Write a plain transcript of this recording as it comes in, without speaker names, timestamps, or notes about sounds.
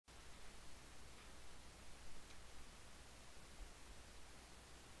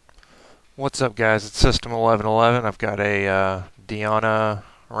What's up, guys? It's System 1111. I've got a Diana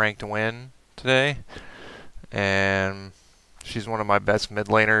ranked win today, and she's one of my best mid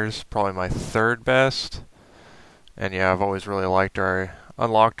laners, probably my third best. And yeah, I've always really liked her. I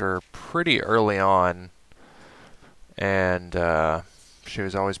unlocked her pretty early on, and she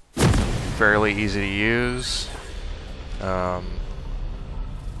was always fairly easy to use.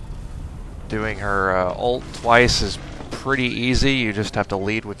 Doing her ult twice is pretty easy. You just have to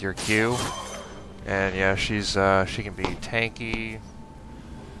lead with your Q, and yeah, she can be tanky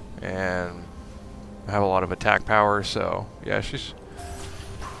and have a lot of attack power. So yeah, she's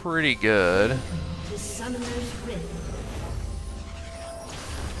pretty good.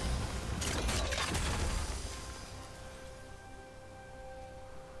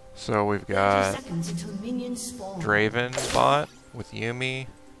 So we've got Draven bot with Yuumi,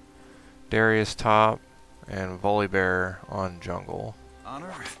 Darius top, and Volibear on jungle.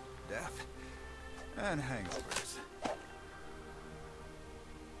 Honor, death, and hangovers.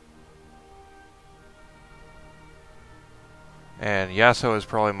 And Yasuo is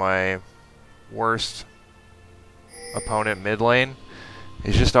probably my worst opponent mid lane.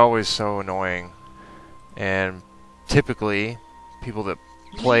 He's just always so annoying. And typically, people that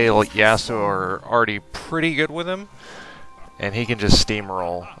play like Yasuo are already pretty good with him, and he can just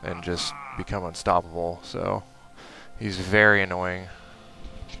steamroll and just become unstoppable. So he's very annoying.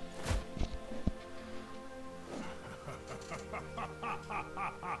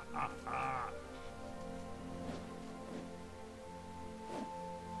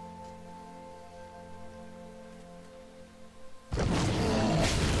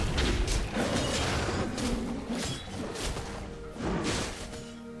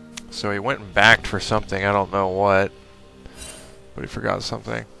 So he went and backed for something, I don't know what, but he forgot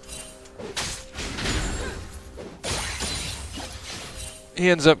something. He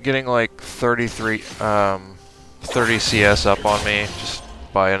ends up getting like 30 CS up on me just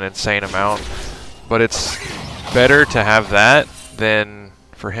by an insane amount. But it's better to have that than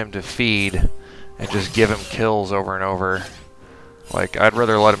for him to feed and just give him kills over and over. Like, I'd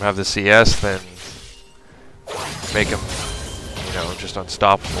rather let him have the CS than make him, you know, just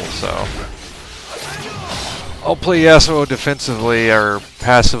unstoppable. So I'll play Yasuo defensively or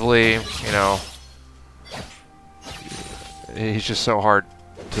passively, you know. He's just so hard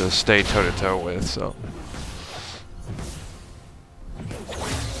to stay toe-to-toe with, so.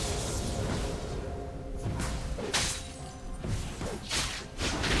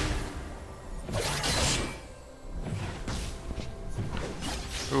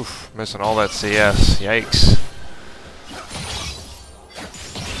 Oof, missing all that CS. Yikes.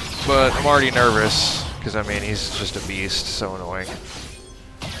 But I'm already nervous, because, I mean, he's just a beast, so annoying.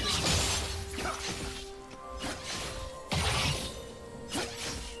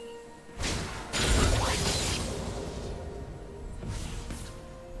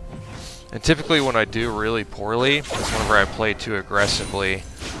 And typically when I do really poorly, it's whenever I play too aggressively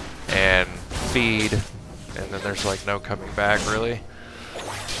and feed, and then there's like no coming back really.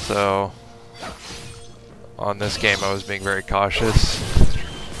 So on this game I was being very cautious.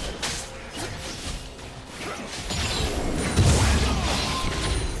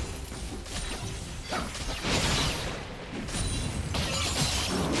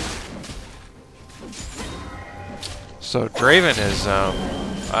 So Draven is,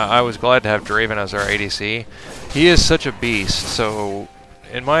 I was glad to have Draven as our ADC. He is such a beast, so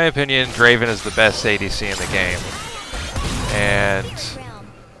in my opinion, Draven is the best ADC in the game. And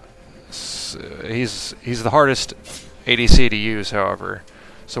he's the hardest ADC to use, however.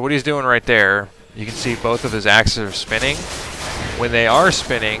 So what he's doing right there, you can see both of his axes are spinning. When they are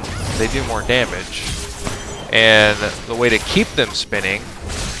spinning, they do more damage. And the way to keep them spinning,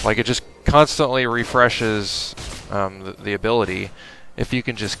 like it just constantly refreshes the ability, if you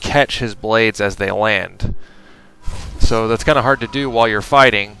can just catch his blades as they land. So that's kind of hard to do while you're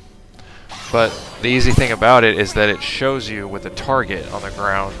fighting, but the easy thing about it is that it shows you with a target on the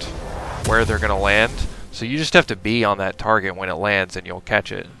ground where they're going to land. So you just have to be on that target when it lands and you'll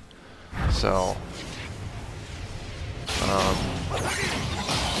catch it. So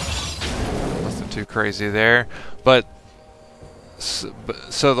nothing too crazy there. But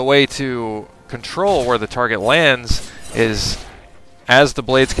so the way to control where the target lands is, as the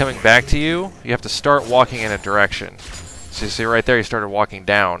blade's coming back to you, you have to start walking in a direction. So you see right there, you started walking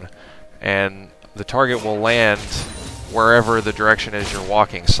down, and the target will land wherever the direction is you're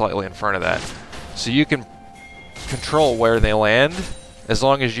walking, slightly in front of that. So you can control where they land as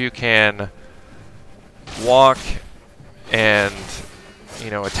long as you can walk and,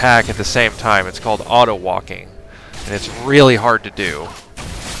 you know, attack at the same time. It's called auto walking, and it's really hard to do.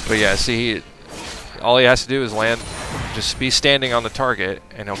 But yeah, see, all he has to do is land, just be standing on the target,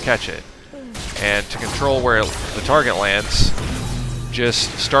 and he'll catch it. And to control where the target lands,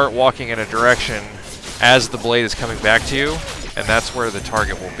 just start walking in a direction as the blade is coming back to you, and that's where the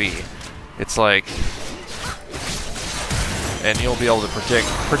target will be. It's like, and you'll be able to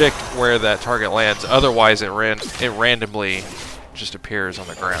predict where that target lands. Otherwise, it randomly just appears on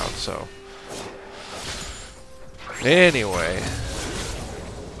the ground. So, anyway,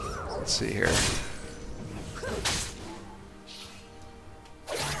 let's see here.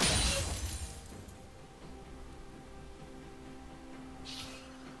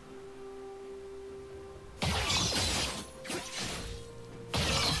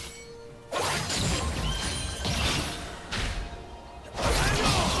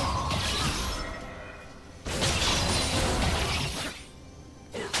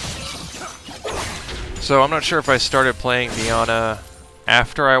 So I'm not sure if I started playing Diana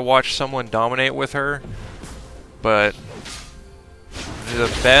after I watched someone dominate with her, but the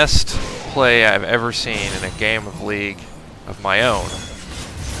best play I've ever seen in a game of League of my own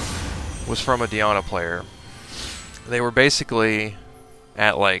was from a Diana player. They were basically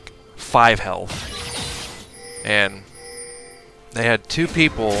at like 5 health, and they had 2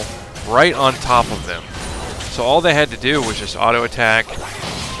 people right on top of them. So all they had to do was just auto attack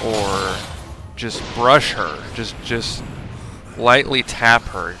or just brush her, just lightly tap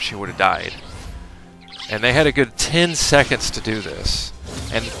her, and she would have died. And they had a good 10 seconds to do this,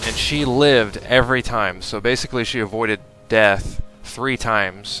 and she lived every time. So basically, she avoided death 3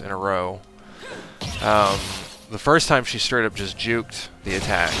 times in a row. The first time she straight up just juked the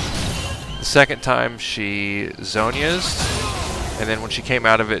attack. The second time she Zhonya's, and then when she came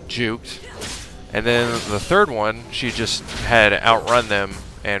out of it, juked. And then the third one, she just had outrun them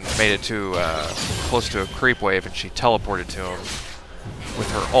and made it to close to a creep wave, and she teleported to him with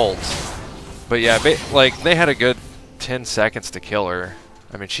her ult. But yeah, like they had a good 10 seconds to kill her.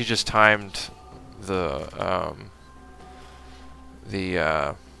 I mean, she just timed the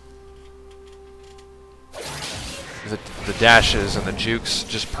dashes and the jukes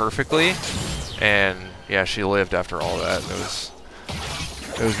just perfectly, and yeah, she lived after all that.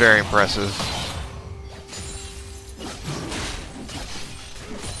 It was very impressive.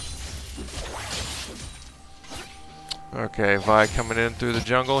 Okay, Vi coming in through the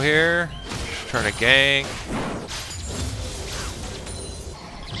jungle here. Trying to gank.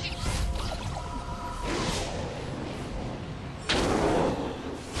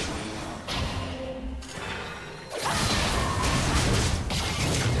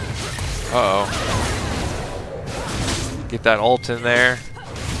 Uh-oh. Get that ult in there.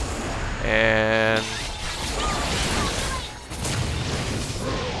 And...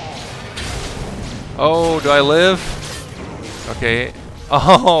 oh, do I live? Okay.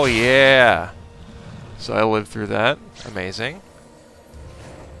 Oh, yeah. So I lived through that. Amazing.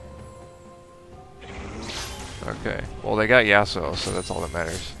 Okay. Well, they got Yasuo, so that's all that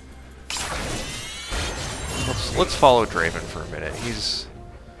matters. Let's follow Draven for a minute. He's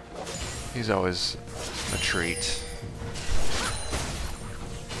always a treat.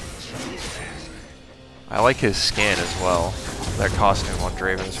 I like his skin as well. That costume on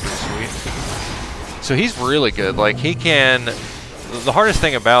Draven is pretty sweet. So he's really good. Like, he can... the hardest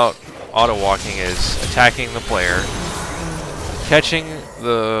thing about auto-walking is attacking the player, catching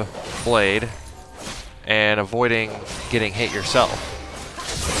the blade, and avoiding getting hit yourself.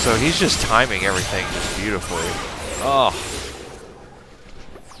 So he's just timing everything just beautifully. Oh.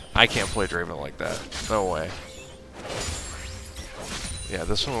 I can't play Draven like that. No way. Yeah,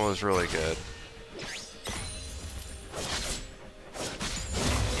 this one was really good.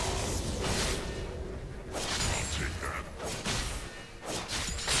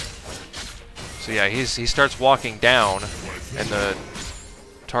 So yeah, he starts walking down, and the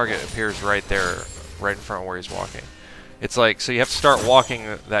target appears right there, right in front of where he's walking. It's like, so you have to start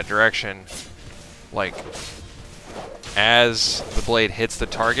walking that direction, like, as the blade hits the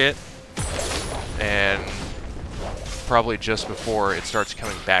target, and probably just before it starts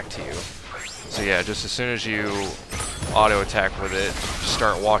coming back to you. So yeah, just as soon as you auto attack with it, just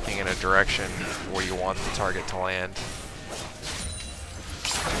start walking in a direction where you want the target to land.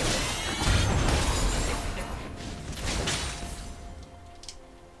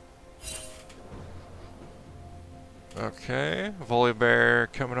 Okay,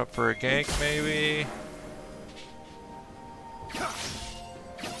 Volibear coming up for a gank, maybe.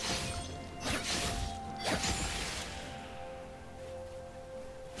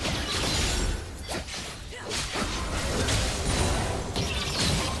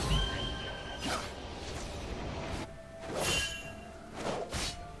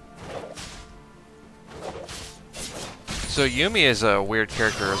 So Yumi is a weird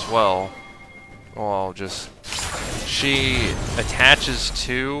character as well. Well, she attaches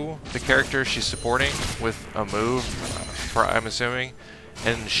to the character she's supporting with a move, I'm assuming,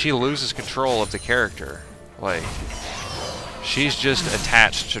 and she loses control of the character. Like, she's just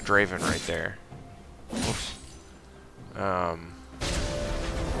attached to Draven right there. Oops.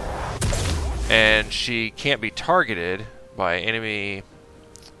 And she can't be targeted by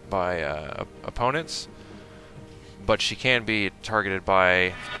opponents, but she can be targeted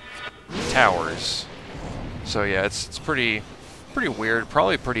by towers. So yeah, it's pretty weird,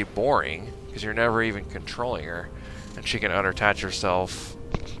 probably pretty boring, because you're never even controlling her, and she can unattach herself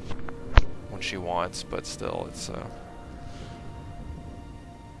when she wants, but still, it's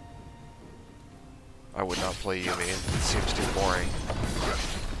I would not play Yumi. It seems too boring.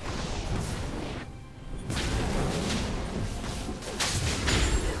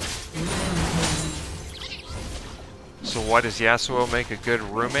 So why does Yasuo make a good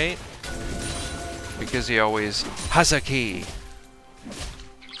roommate? Because he always Hazaki.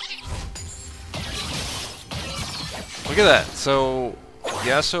 Look at that. So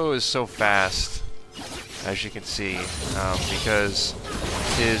Yasuo is so fast, as you can see, because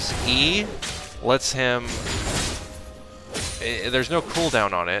his E lets him. There's no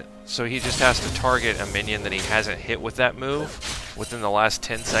cooldown on it, so he just has to target a minion that he hasn't hit with that move within the last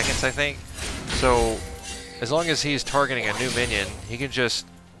 10 seconds, I think. So as long as he's targeting a new minion, he can just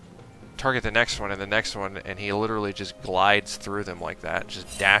target the next one and the next one, and he literally just glides through them like that,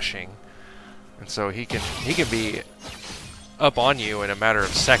 just dashing. And so he can be up on you in a matter of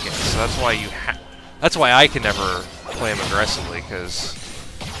seconds. So that's why that's why I can never play him aggressively, because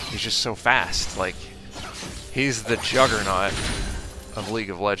he's just so fast. Like, he's the Juggernaut of League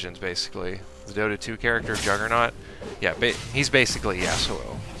of Legends, basically. The Dota 2 character, Juggernaut. Yeah, he's basically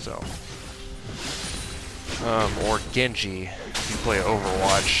Yasuo. So. Or Genji, if you play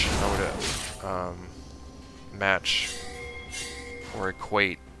Overwatch, I would match or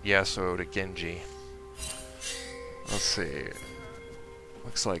equate Yasuo to Genji. Let's see.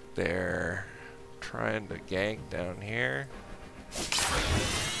 Looks like they're trying to gank down here.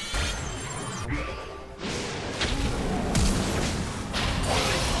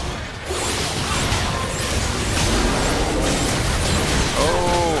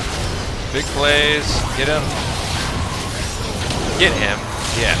 Big plays. Get him. Get him.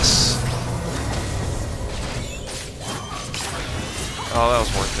 Yes. Oh, that was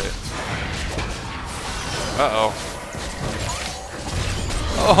worth it. Uh-oh.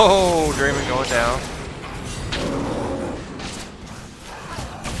 Oh, Draven going down.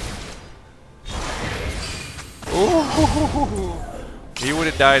 Ooh. He would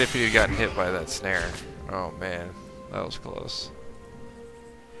have died if he had gotten hit by that snare. Oh, man. That was close.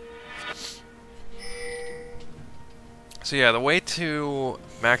 So yeah, the way to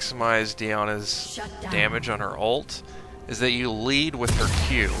maximize Diana's damage on her ult is that you lead with her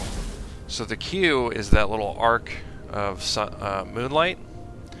Q. So the Q is that little arc of moonlight,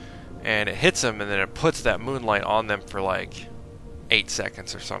 and it hits them, and then it puts that moonlight on them for like 8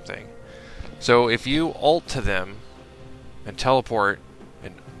 seconds or something. So if you ult to them and teleport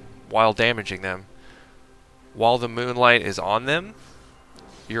while damaging them, while the moonlight is on them,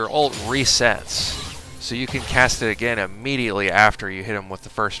 your ult resets. So you can cast it again immediately after you hit him with the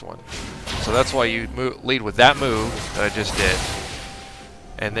first one. So that's why you lead with that move that I just did.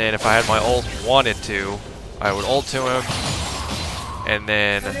 And then if I had my ult wanted to, I would ult to him, and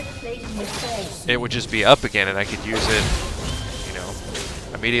then it would just be up again, and I could use it, you know,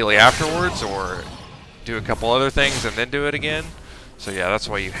 immediately afterwards, or do a couple other things and then do it again. So yeah, that's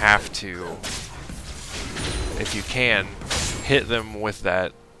why you have to, if you can, hit them with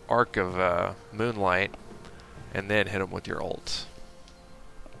that arc of moonlight, and then hit them with your ult.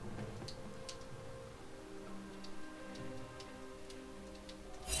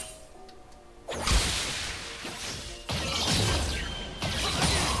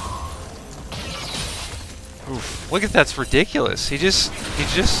 Oof, look at that's ridiculous. He's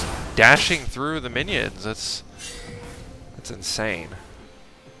just dashing through the minions. That's insane.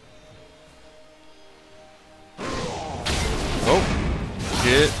 Oh,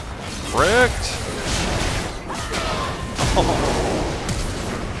 get wrecked. Oh.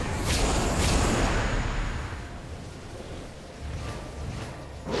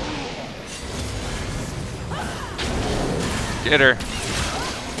 Get her.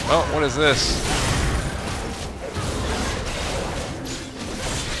 Oh, what is this?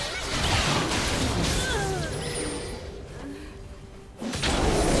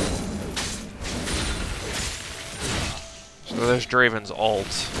 Well, there's Draven's ult.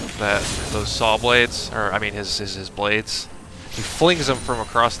 Those saw blades, or I mean his blades. He flings them from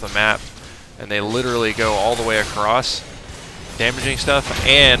across the map, and they literally go all the way across, damaging stuff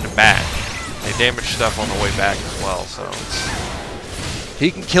and back. They damage stuff on the way back as well. So he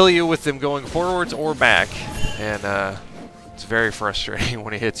can kill you with them going forwards or back, and it's very frustrating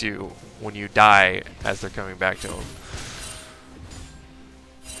when he hits you when you die as they're coming back to him.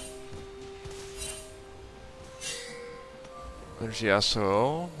 There's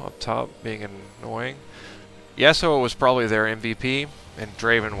Yasuo up top being annoying. Yasuo was probably their MVP, and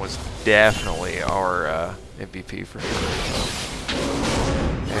Draven was definitely our MVP for sure. So.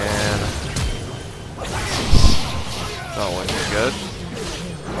 And not looking good.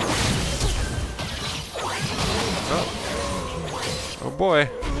 Oh boy.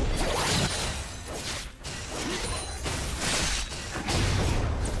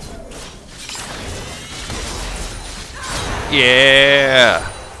 Yeah.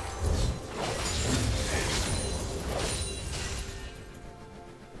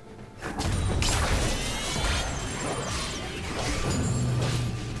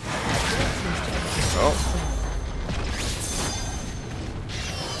 Oh.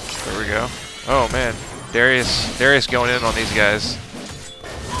 There we go. Oh man. Darius going in on these guys.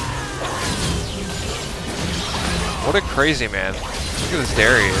 What a crazy man. Look at this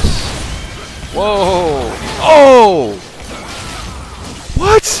Darius. Whoa. Oh!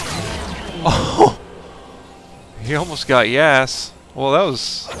 What? Oh! He almost got Yas. Well, that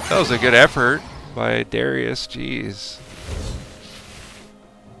was a good effort by Darius. Jeez.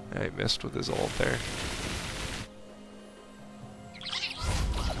 Yeah, he missed with his ult there.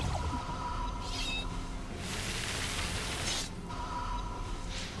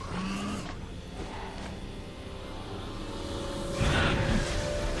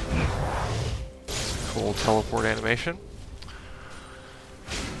 Cool teleport animation.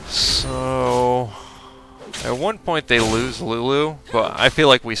 So, at one point they lose Lulu, but I feel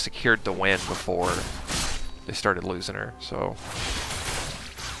like we secured the win before they started losing her, so.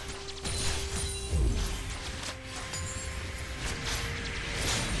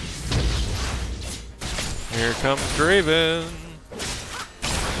 Here comes Draven.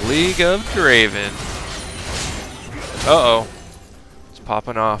 League of Draven. Uh-oh. It's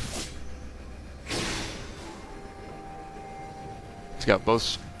popping off. He's got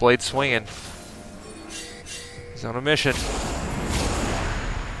both blades swinging. He's on a mission.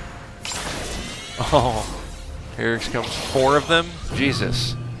 Oh, here comes 4 of them.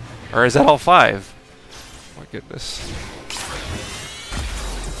 Jesus. Or is that all 5? My goodness.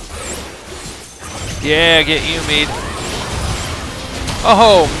 Yeah, get you, Mead.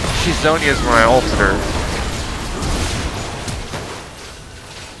 Oh, she's Zonia's when I ulted her.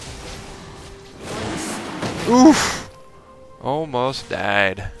 Oof. Almost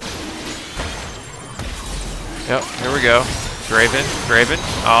died. Yep, here we go. Draven.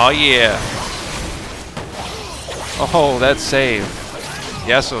 Oh yeah. Oh, that save.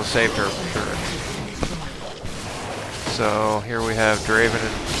 Yasuo saved her for sure. So here we have Draven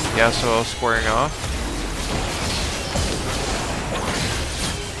and Yasuo squaring off.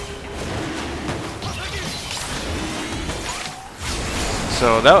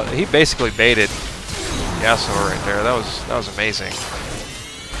 So that he basically baited Yasuo right there. That was amazing.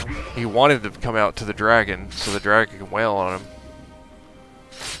 He wanted to come out to the dragon so the dragon could wail on him.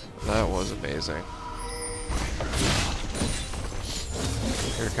 That was amazing.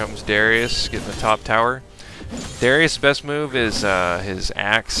 Here comes Darius getting the top tower. Darius' best move is his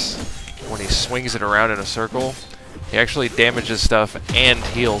axe. When he swings it around in a circle, he actually damages stuff and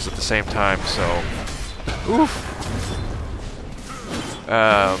heals at the same time. So, oof.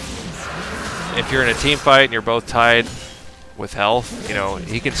 If you're in a team fight and you're both tied with health, you know,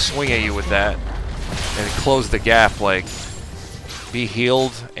 he can swing at you with that and close the gap, like be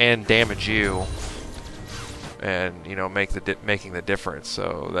healed and damage you, and you know, making the difference.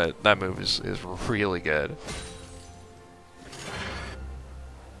 So that move is really good.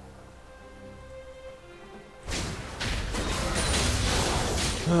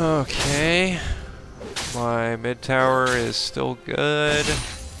 Okay, my mid tower is still good.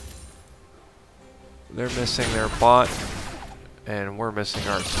 They're missing their bot, and we're missing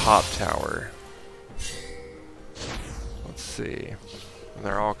our top tower. Let's see. And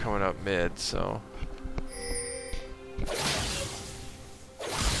they're all coming up mid, so.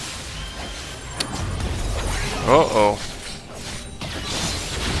 Uh-oh.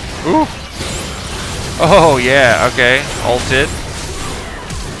 Ooh! Oh, yeah, okay. Ulted.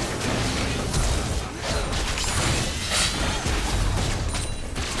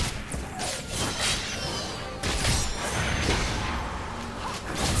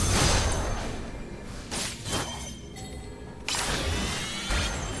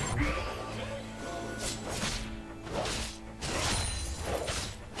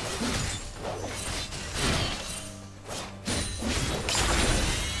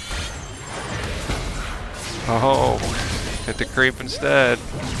 Oh, hit the creep instead.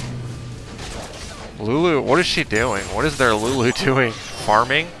 Lulu, what is she doing? What is their Lulu doing?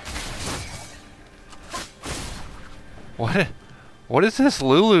 Farming? What is this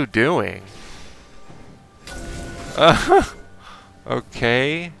Lulu doing?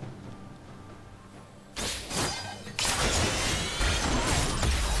 Okay.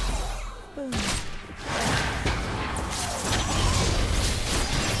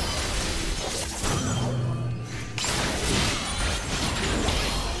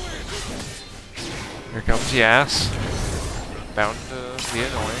 Here comes Yas. Bound to be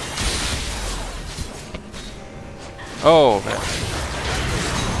annoying. Oh, man.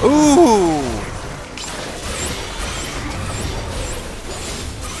 Ooh!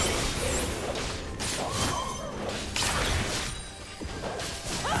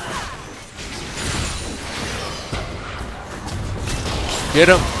 Get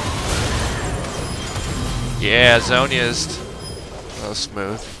him! Yeah, Zhonya's. That was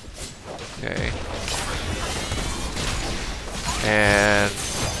smooth. Okay. And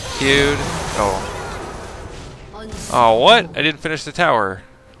Q'd. Oh. Oh, what? I didn't finish the tower.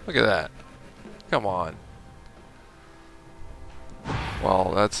 Look at that. Come on.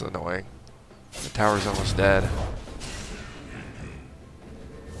 Well, that's annoying. The tower's almost dead.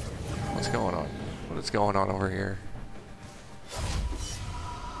 What's going on? What is going on over here?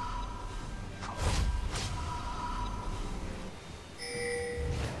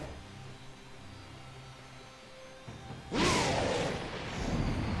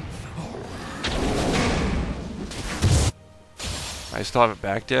 I still haven't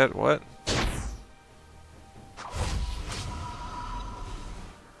backed yet? What?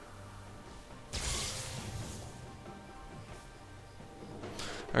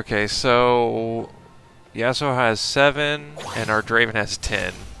 Okay, so Yasuo has 7 and our Draven has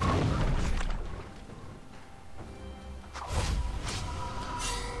 10.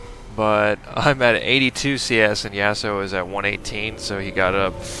 But I'm at 82 CS and Yasuo is at 118, so he got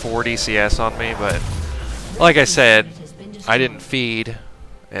up 40 CS on me, but like I said, I didn't feed,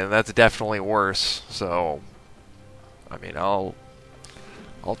 and that's definitely worse. So, I mean, I'll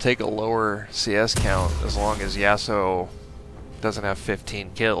take a lower CS count as long as Yasuo doesn't have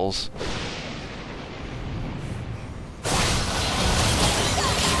 15 kills.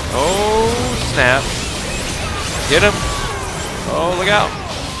 Oh snap! Get him! Oh, look out!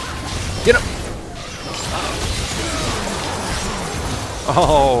 Get him!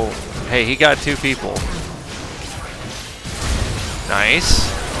 Oh, hey, he got 2 people. Nice.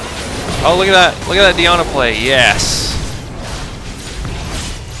 Oh, look at that. Look at that Diana play. Yes.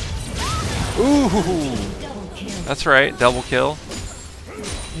 Ooh. That's right. Double kill.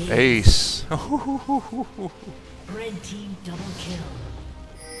 Ace. Red team double kill.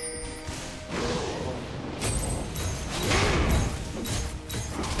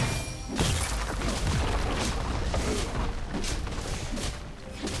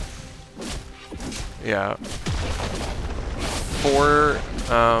 Yeah. 4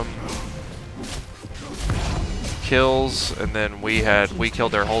 kills, and then we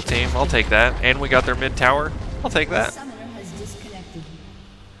killed their whole team. I'll take that. And we got their mid tower. I'll take that. Summoner has disconnected.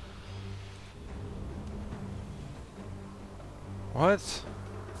 What?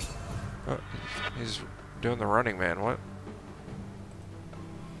 Oh, he's doing the running man. What?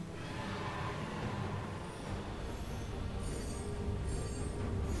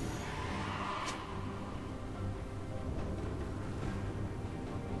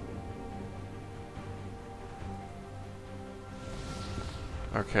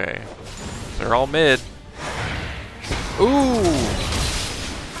 Okay. They're all mid. Ooh!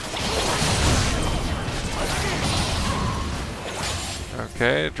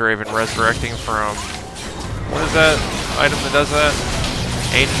 Okay, Draven resurrecting from... What is that item that does that?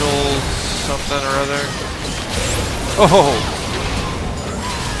 Angel something or other? Oh!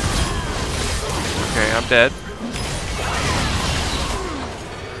 Okay, I'm dead.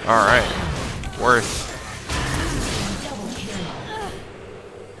 Alright. Worth.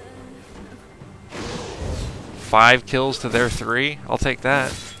 5 kills to their 3. I'll take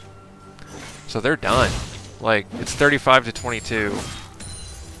that. So they're done. Like, it's 35 to 22.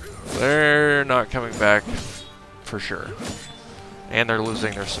 They're not coming back for sure. And they're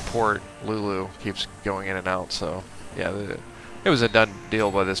losing their support. Lulu keeps going in and out, so yeah, it was a done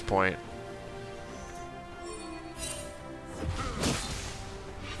deal by this point.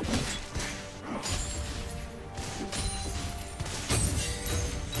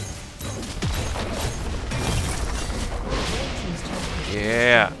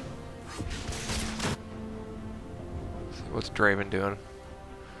 Yeah. What's Draven doing?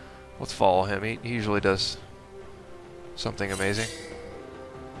 Let's follow him. He usually does something amazing.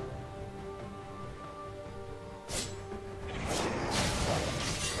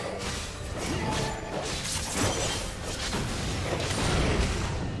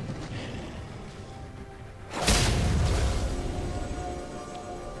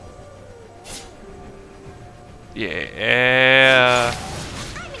 Yeah.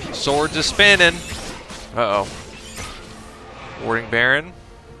 Swords are spinning. Uh-oh. Warding Baron.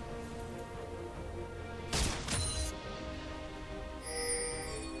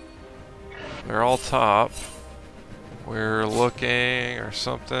 They're all top. We're looking or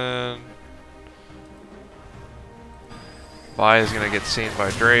something. Vi is gonna get seen by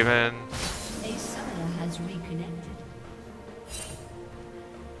Draven. A summoner has reconnected.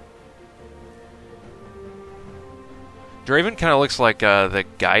 Draven kind of looks like the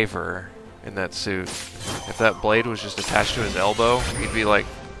Guyver in that suit. If that blade was just attached to his elbow,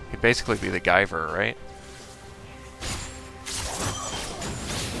 he'd basically be the Guyver, right?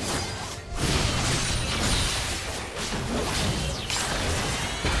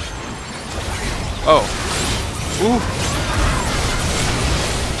 Oh. Ooh.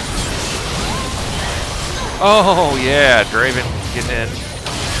 Oh, yeah, Draven getting in.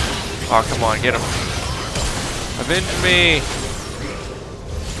 Oh, come on, get him. Avenge me!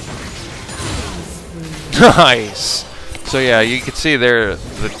 Nice! So yeah, you can see there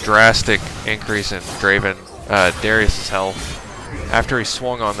the drastic increase in Draven, Darius' health. After he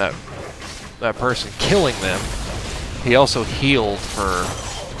swung on that person, killing them, he also healed for a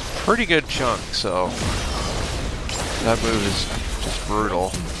pretty good chunk, so that move is just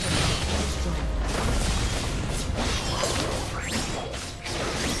brutal.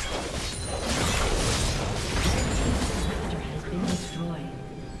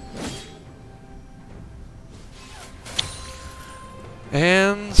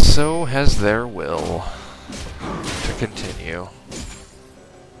 And so has their will to continue.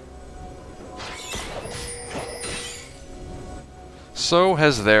 So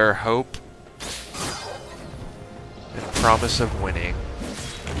has their hope and promise of winning.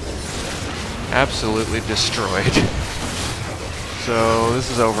 Absolutely destroyed. So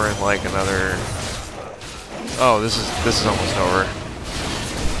this is over in like another. Oh, this is almost over.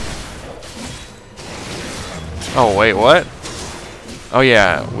 Oh wait, what? Oh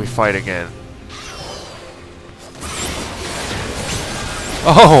yeah, we fight again.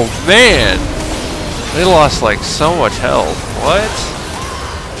 Oh man! They lost like so much health. What?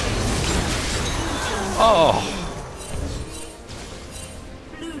 Oh.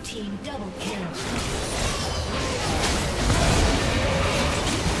 Blue team double kill.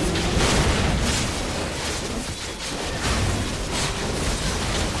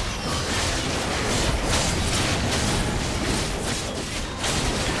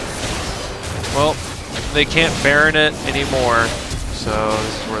 Well, they can't Baron it anymore, so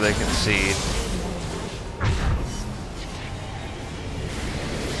this is where they concede.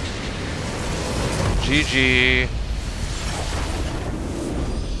 GG.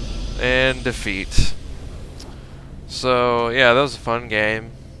 And defeat. So, yeah, that was a fun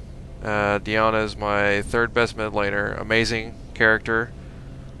game. Diana is my third best mid laner. Amazing character.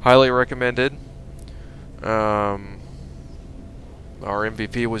 Highly recommended. Our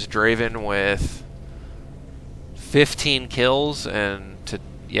MVP was Draven with 15 kills, and to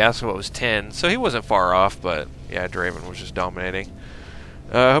Yasuo it was 10, so he wasn't far off, but yeah, Draven was just dominating.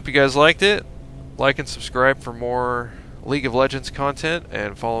 I hope you guys liked it. Like and subscribe for more League of Legends content,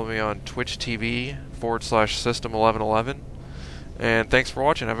 and follow me on Twitch TV /System1111. And thanks for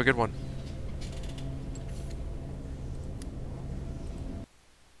watching. Have a good one.